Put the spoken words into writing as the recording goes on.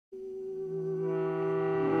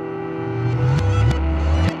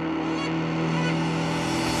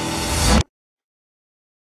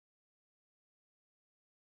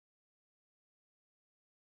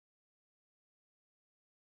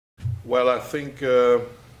Well, I think the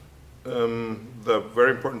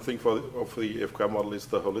very important thing of the EFQM model is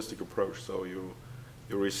the holistic approach. So you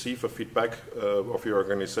receive a feedback of your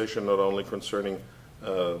organization, not only concerning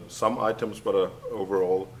some items, but an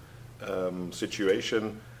overall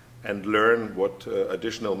situation, and learn what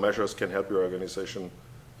additional measures can help your organization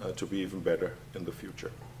to be even better in the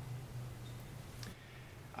future.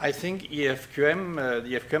 I think EFQM,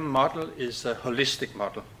 the EFQM model is a holistic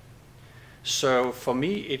model. So for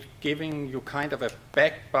me, it's giving you kind of a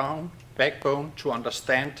backbone to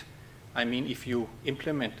understand. I mean, if you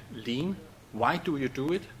implement lean, why do you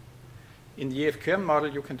do it? In the EFQM model,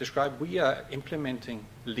 you can describe we are implementing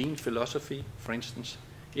lean philosophy, for instance,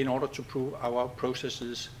 in order to improve our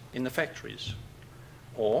processes in the factories.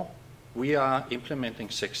 Or we are implementing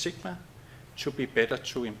Six Sigma to be better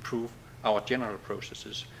to improve our general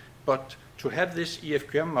processes. But to have this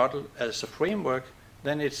EFQM model as a framework,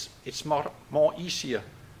 then it's more easier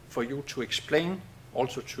for you to explain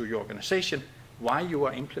also to your organization why you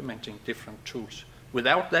are implementing different tools.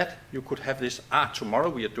 Without that, you could have this, tomorrow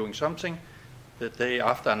we are doing something, the day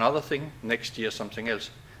after another thing, next year something else.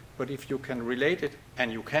 But if you can relate it,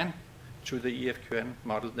 and you can, to the EFQM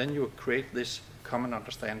model, then you create this common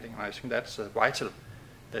understanding. I think that's vital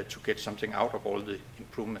to get something out of all the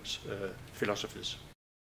improvements philosophies.